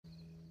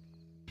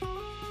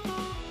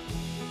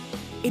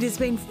It has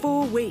been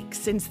 4 weeks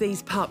since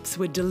these pups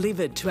were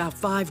delivered to our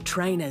 5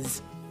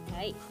 trainers.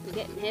 Hey, you're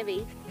getting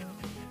heavy.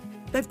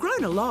 They've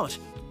grown a lot,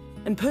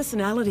 and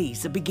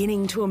personalities are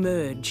beginning to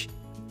emerge.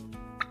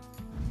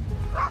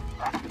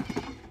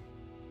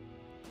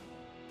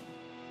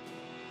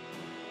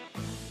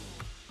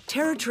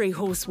 Territory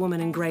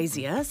horsewoman and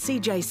grazier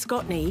CJ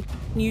Scotney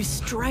knew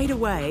straight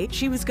away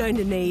she was going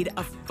to need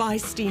a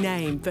feisty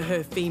name for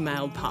her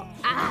female pup.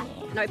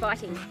 No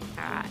biting.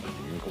 All right,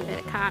 you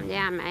better calm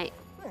down, mate.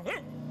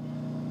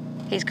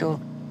 He's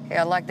cool.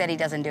 I like that he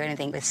doesn't do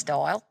anything with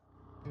style.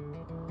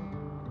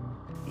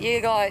 You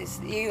guys,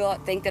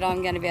 think that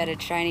I'm going to be able to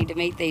train him to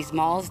meet these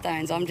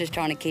milestones. I'm just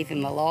trying to keep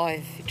him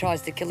alive. He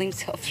tries to kill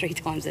himself 3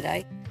 times a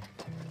day.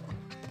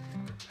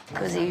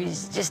 Because he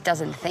just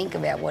doesn't think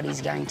about what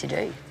he's going to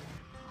do.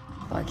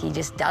 Like, he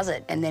just does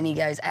it, and then he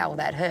goes, ow,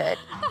 that hurt.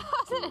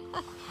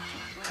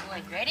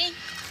 Ready?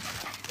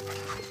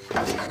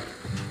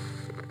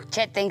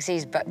 Chet thinks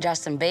he's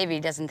Justin Bieber. He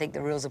doesn't think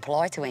the rules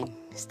apply to him.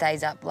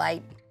 Stays up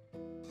late,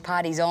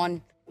 parties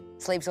on,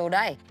 sleeps all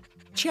day.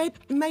 Chet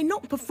may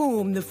not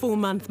perform the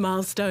 4-month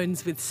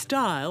milestones with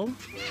style.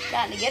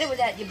 Starting to get it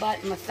without you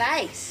biting my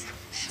face.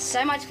 It's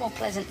so much more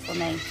pleasant for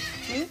me.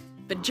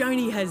 But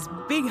Joni has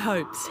big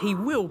hopes he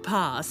will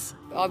pass.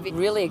 I'd be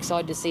really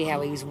excited to see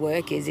how his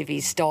work is, if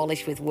he's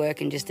stylish with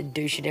work and just a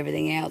douche at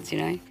everything else, you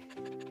know?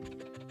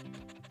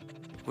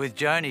 With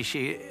Joni,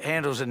 she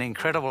handles an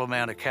incredible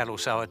amount of cattle,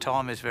 so her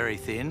time is very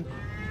thin.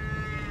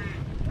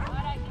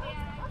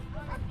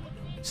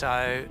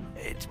 So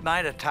it's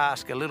made a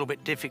task a little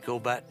bit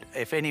difficult, but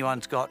if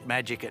anyone's got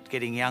magic at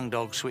getting young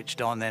dogs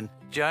switched on, then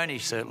Joni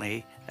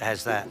certainly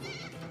has that.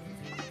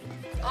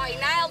 Oh, he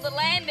nailed the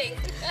landing.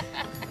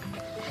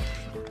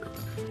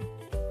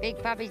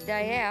 Big puppy's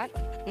day out.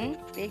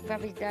 Big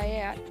puppy's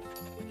day out.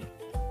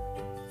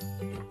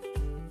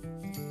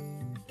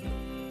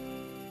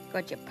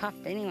 Got you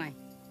puffed anyway.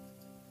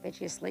 Bet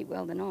you sleep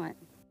well tonight.